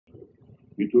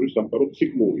მითური სამყარო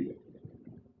ციკლურია.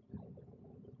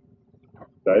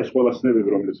 და ეს ყველა ცნებები,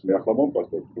 რომელიც მე ახლა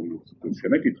მომპასუხებ, რომელიც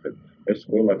შემეკითხეთ, ეს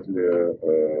ყველა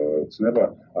ცნება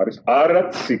არის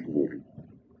არაციკლური,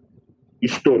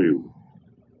 ისტორიული.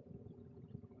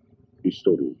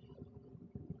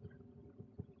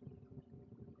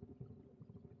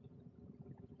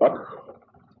 აქ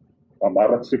ამ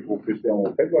არაციკლურ ქრისტიანულ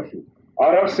ფედვაში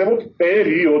არ არსებობს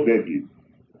პერიოდები.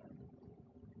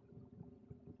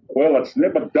 ყველა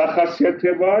ცნება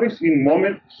დახასიათება არის იმ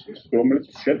მომენტის, რომელიც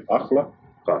შენ ახლა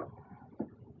ხარ.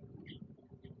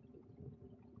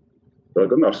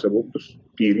 რადგან არსებობს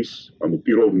პირის, ანუ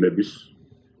პიროვნების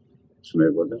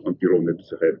ცნება და ამ პიროვნების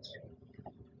ღერძი,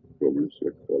 რომელიც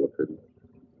ყველაფერი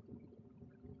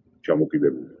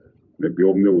ჩამოკიდებულია. მე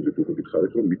გეუბნებოდით უკვე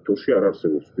გითხარით, რომ მითოში არ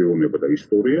არსებობს პიროვნება და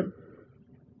ისტორია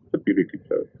და პირიქით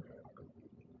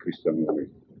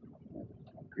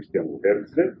ქრისტიანულ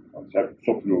ღერძზე, ან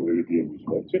სოფლიო რელიგიების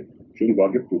ღერძზე, ჩვენ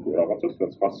ვაგებთ უკვე რაღაცას,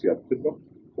 რაც ხასიათდება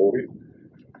ორი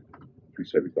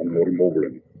თვისებით, ან ორი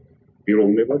მოვლენით.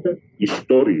 პიროვნება და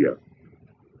ისტორია.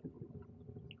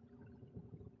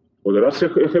 და რაც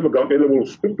ეხება განყედებულ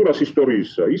სტრუქტურას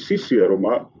ისტორიისა, ის ისია, რომ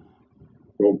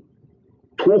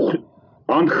თუ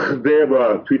ან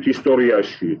ხდება თვით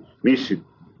ისტორიაში მისი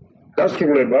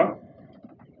დასრულება,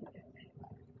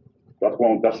 რა თქმა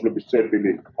უნდა, დასრულების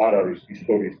წერტილი არ არის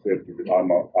ისტორიის წერტილი,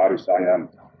 არის აი ამ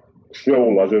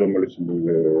შეულაზე, რომელიც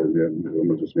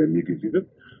მე მიგიძინებ,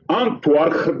 ან თუ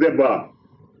არ ხდება,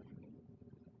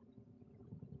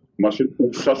 მაშინ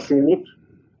უსასრულოდ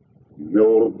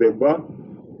მეორდება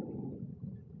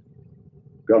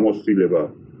გამოცდილება,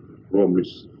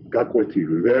 რომლის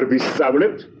გაკვეთილი ვერ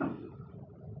ვისწავლებთ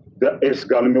და ეს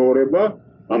განმეორება,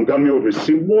 ამ განმეორების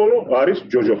სიმბოლო არის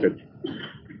ჯოჯოხეთი.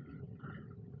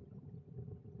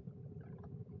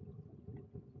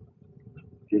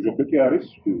 ჯოჯოხეთი არის,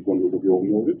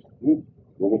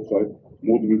 როგორც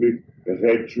მუდმივი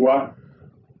რეჯვა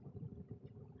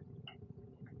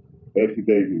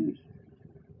ეპიდემიის.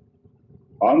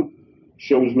 ან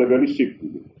შეუძლებელი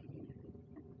სიკვდილი.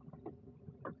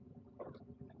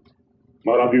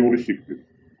 მარადიული სიკვდილი.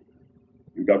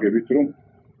 გაგებით რომ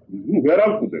ვერ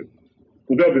ავკვდები.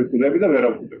 კვდები და ვერ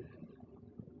ავკვდები.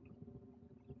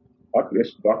 აქ ეს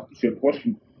შემთხვევაში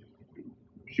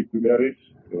სიკვდილი არის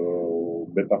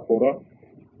მეტაფორა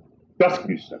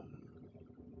დასკვნისა.